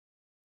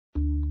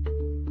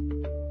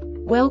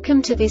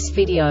Welcome to this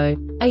video.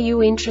 Are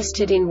you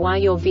interested in why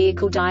your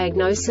vehicle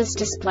diagnosis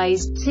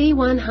displays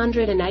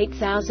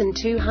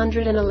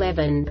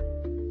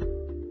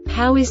C1082-11?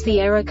 How is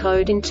the error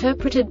code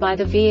interpreted by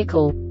the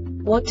vehicle?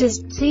 What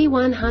does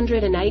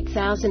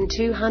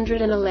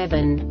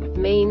C1082-11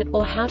 mean,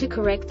 or how to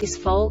correct this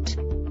fault?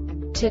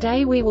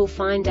 Today we will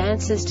find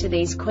answers to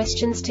these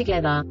questions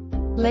together.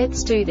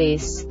 Let's do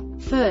this.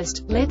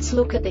 First, let's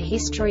look at the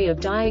history of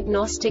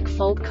diagnostic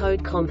fault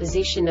code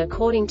composition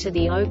according to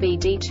the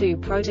ON.The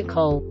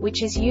protocol,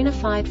 which is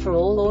unified for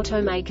all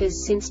automakers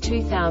since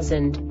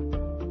 2000.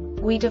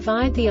 We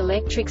divide the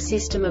electric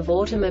system of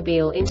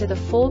automobile into the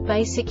four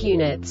basic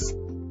units: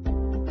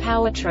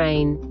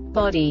 powertrain,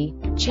 body,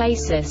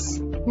 chassis,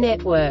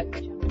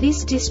 network.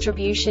 This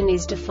distribution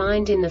is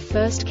defined in the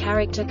first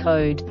character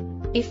code.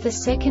 If the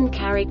second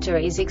character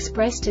is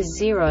expressed as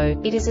 0,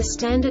 it is a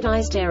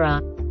standardized error.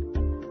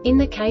 In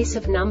the case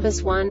of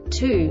numbers 1,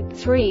 2,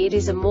 3, it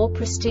is a more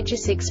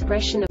prestigious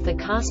expression of the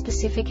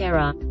car-specific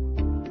error.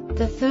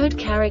 The third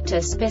character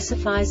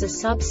specifies a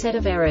subset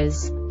of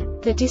errors.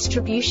 The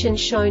distribution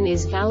shown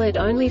is valid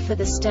only for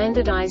the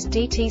standardized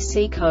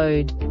DTC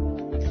code.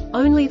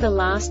 Only the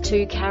last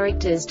two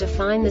characters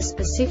define the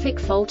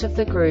specific fault of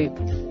the group.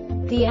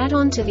 The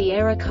add-on to the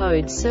error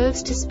code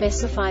serves to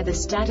specify the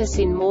status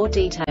in more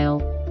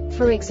detail.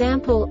 For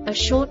example, a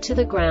short to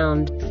the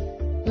ground.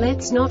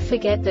 Let's not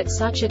forget that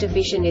such a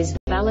division is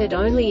valid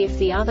only if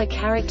the other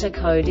character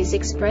code is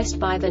expressed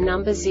by the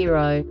number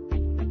 0.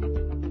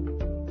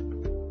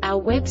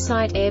 Our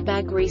website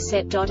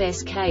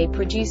airbagreset.sk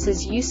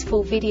produces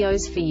useful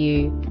videos for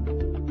you.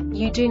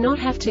 You do not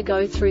have to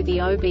go through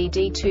the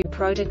ON.The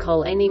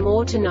protocol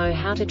anymore to know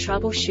how to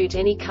troubleshoot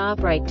any car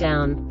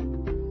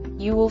breakdown.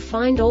 You will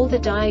find all the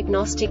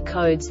diagnostic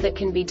codes that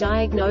can be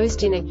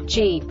diagnosed in a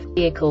Jeep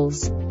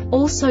vehicles.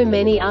 Also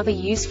many other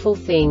useful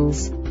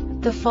things.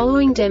 The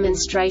following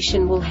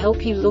demonstration will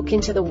help you look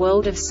into the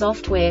world of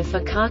software for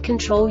car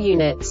control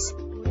units.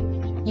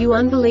 You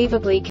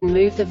unbelievably can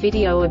move the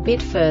video a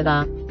bit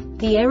further.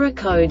 The error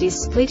code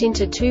is split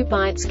into 2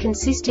 bytes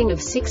consisting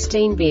of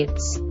 16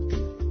 bits.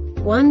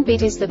 1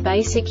 bit is the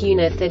basic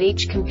unit that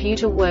each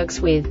computer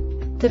works with.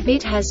 The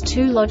bit has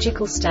 2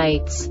 logical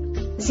states: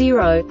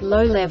 0,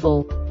 low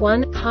level,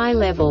 1, high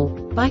level.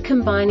 By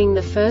combining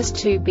the first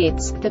 2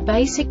 bits, the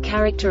basic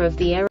character of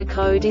the error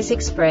code is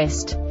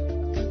expressed.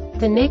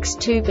 The next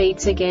 2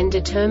 beats again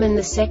determine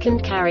the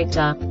second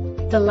character.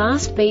 The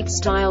last beat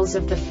styles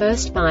of the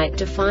first byte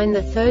define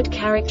the third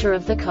character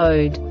of the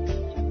code.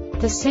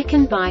 The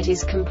second byte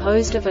is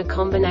composed of a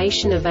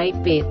combination of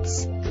 8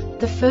 bits.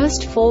 The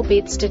first 4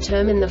 bits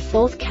determine the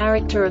fourth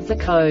character of the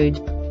code.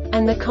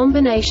 And the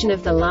combination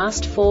of the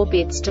last 4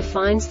 bits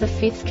defines the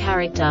fifth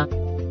character.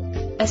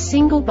 A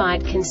single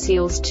byte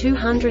conceals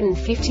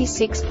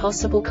 256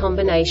 possible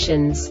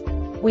combinations.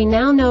 We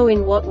now know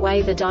in what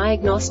way the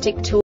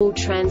diagnostic tool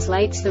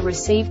translates the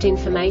received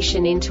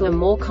information into a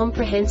more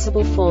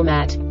comprehensible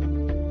format.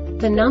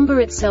 The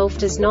number itself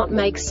does not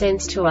make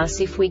sense to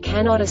us if we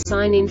cannot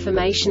assign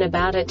information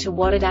about it to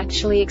what it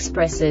actually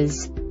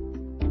expresses.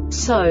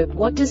 So,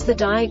 what does the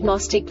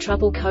Diagnostic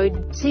Trouble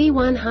Code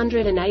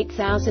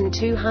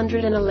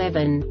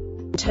C1082-11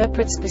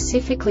 interpret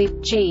specifically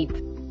for Jeep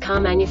car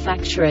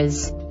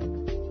manufacturers?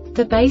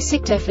 The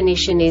basic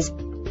definition is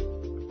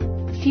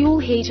fuel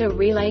heater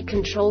relay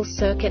control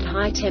circuit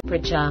high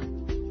temperature.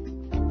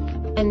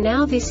 And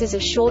now this is a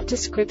short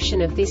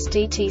description of this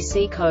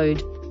DTC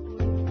code.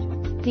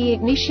 The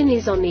ignition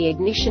is on, the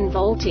ignition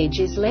voltage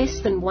is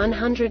less than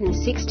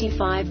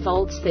 165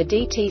 volts. The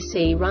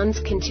DTC runs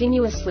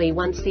continuously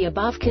once the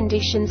above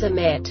conditions are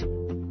met.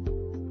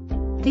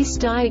 This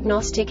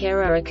diagnostic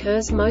error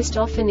occurs most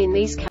often in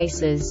these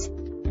cases.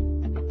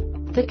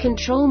 The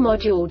control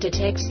module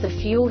detects the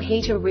fuel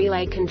heater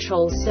relay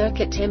control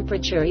circuit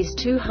temperature is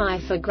too high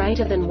for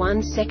greater than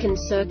 1 second.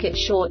 Circuit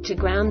short to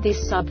ground.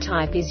 This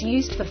subtype is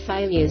used for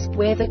failures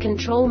where the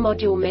control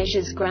module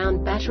measures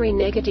ground battery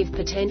negative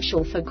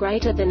potential for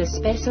greater than a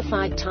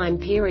specified time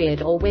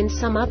period, or when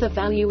some other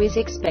value is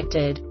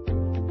expected.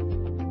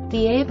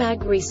 The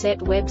Airbag Reset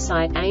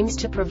website aims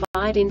to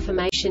provide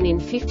information in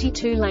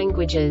 52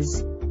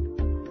 languages.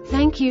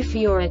 Thank you for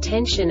your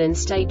attention and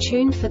stay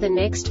tuned for the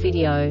next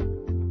video.